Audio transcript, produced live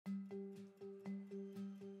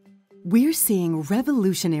We're seeing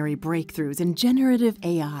revolutionary breakthroughs in generative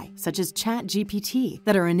AI, such as ChatGPT,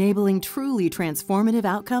 that are enabling truly transformative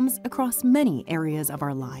outcomes across many areas of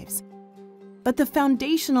our lives. But the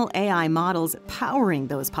foundational AI models powering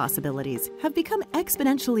those possibilities have become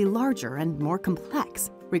exponentially larger and more complex,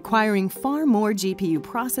 requiring far more GPU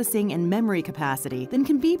processing and memory capacity than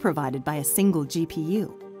can be provided by a single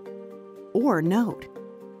GPU, or node,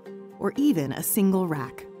 or even a single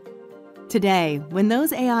rack. Today, when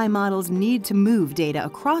those AI models need to move data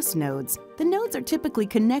across nodes, the nodes are typically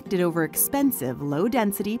connected over expensive,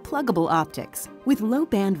 low-density, pluggable optics, with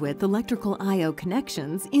low-bandwidth electrical I/O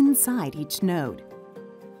connections inside each node.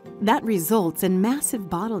 That results in massive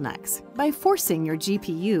bottlenecks by forcing your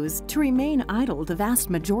GPUs to remain idle the vast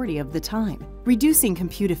majority of the time, reducing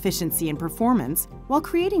compute efficiency and performance while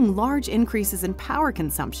creating large increases in power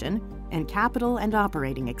consumption and capital and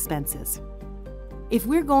operating expenses. If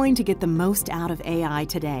we're going to get the most out of AI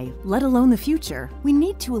today, let alone the future, we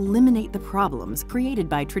need to eliminate the problems created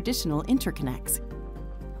by traditional interconnects.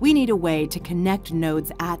 We need a way to connect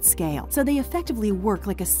nodes at scale so they effectively work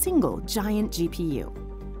like a single giant GPU.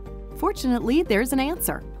 Fortunately, there's an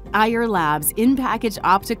answer. Ayar Labs in-package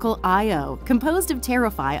optical I/O, composed of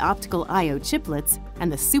Terrify optical I/O chiplets and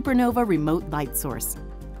the Supernova remote light source.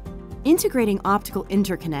 Integrating optical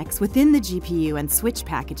interconnects within the GPU and switch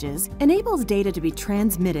packages enables data to be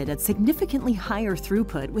transmitted at significantly higher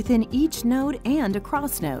throughput within each node and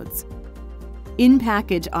across nodes.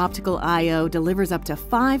 In-package optical I/O delivers up to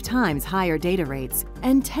 5 times higher data rates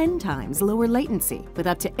and 10 times lower latency, with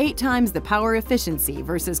up to 8 times the power efficiency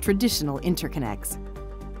versus traditional interconnects.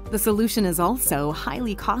 The solution is also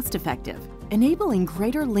highly cost-effective, enabling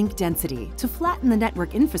greater link density to flatten the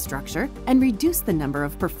network infrastructure and reduce the number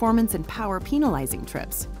of performance and power penalizing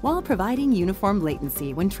trips, while providing uniform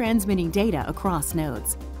latency when transmitting data across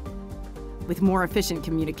nodes. With more efficient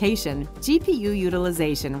communication, GPU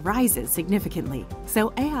utilization rises significantly,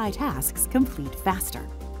 so AI tasks complete faster.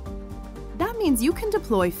 That means you can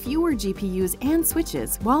deploy fewer GPUs and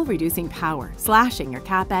switches while reducing power, slashing your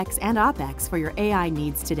CapEx and OpEx for your AI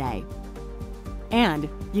needs today. And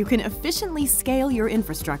you can efficiently scale your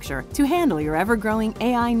infrastructure to handle your ever-growing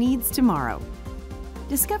AI needs tomorrow.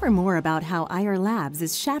 Discover more about how Ayar Labs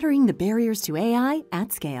is shattering the barriers to AI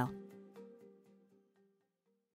at scale.